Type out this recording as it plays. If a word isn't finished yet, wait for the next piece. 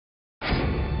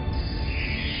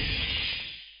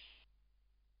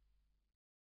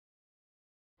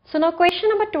So now question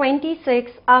number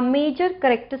 26, a major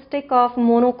characteristic of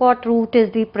monocot root is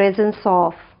the presence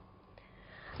of.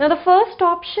 Now the first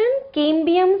option,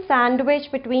 cambium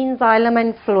sandwich between xylem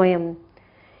and phloem.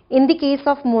 In the case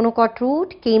of monocot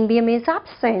root, cambium is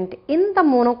absent. In the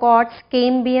monocots,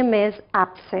 cambium is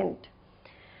absent.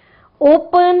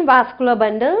 Open vascular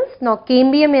bundles. Now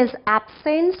cambium is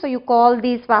absent, so you call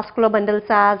these vascular bundles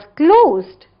as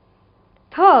closed.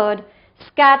 Third,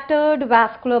 scattered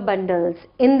vascular bundles.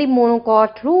 In the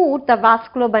monocot root, the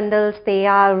vascular bundles, they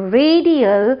are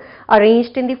radial,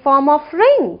 arranged in the form of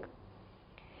ring.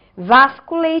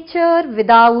 Vasculature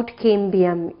without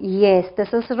cambium. Yes,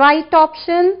 this is right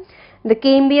option. The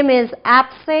cambium is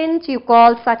absent. You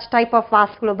call such type of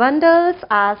vascular bundles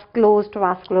as closed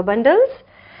vascular bundles.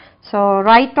 So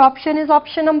right option is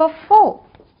option number 4.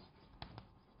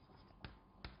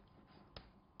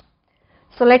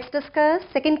 So let's discuss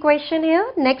second question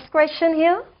here. Next question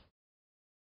here.